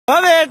वाह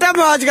बेटे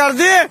मौज कर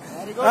दी।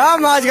 हाँ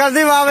मौज कर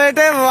दी वाह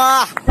बेटे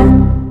वाह।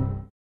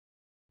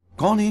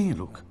 कौन है ये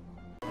लोग?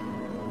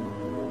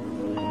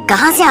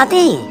 कहाँ से आते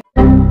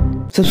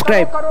हैं?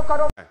 सब्सक्राइब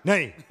करो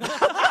नहीं।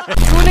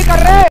 क्यों नहीं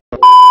कर रहे?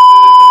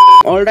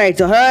 Alright,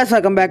 so hey,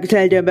 welcome back to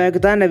Cynthia back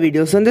with another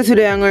video. So in this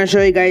video I'm going to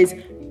show you guys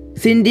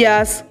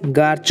Cynthia's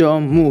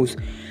garchomp moves.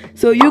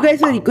 So you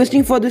guys were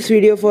requesting for this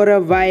video for a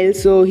while,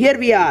 so here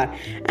we are.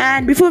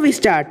 And before we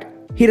start,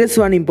 here is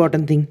one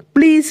important thing.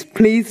 Please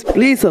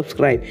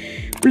subscribe.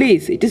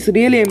 Please, it is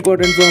really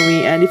important for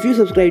me, and if you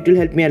subscribe it will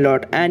help me a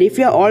lot. And if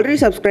you are already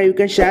subscribed, you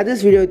can share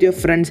this video with your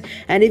friends,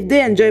 and if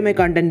they enjoy my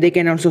content they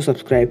can also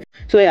subscribe.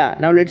 So yeah,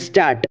 now let's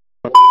start.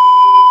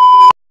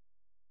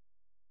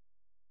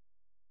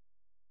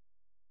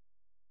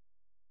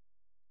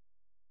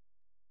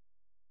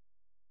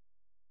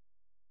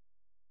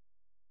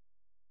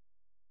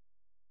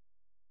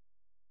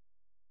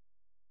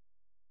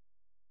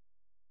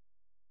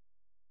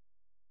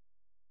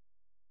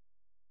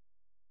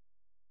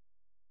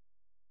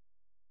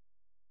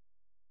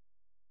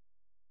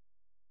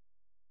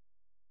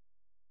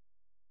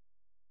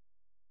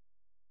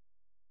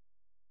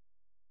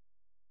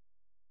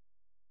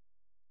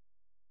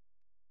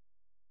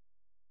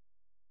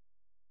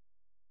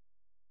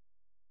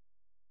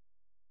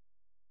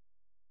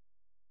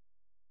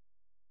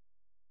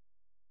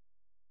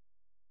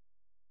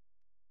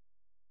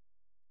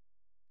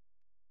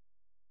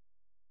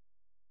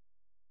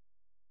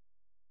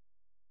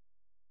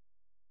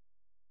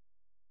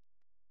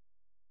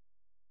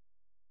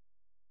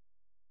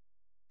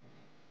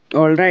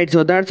 Alright,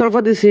 so that's all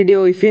for this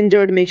video. If you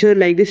enjoyed, make sure to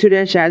like this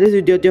video and share this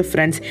video with your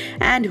friends.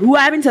 And who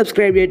haven't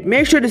subscribed yet,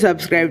 make sure to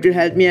subscribe, it will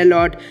help me a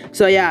lot.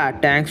 So yeah,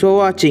 thanks for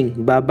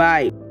watching. Bye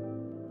bye.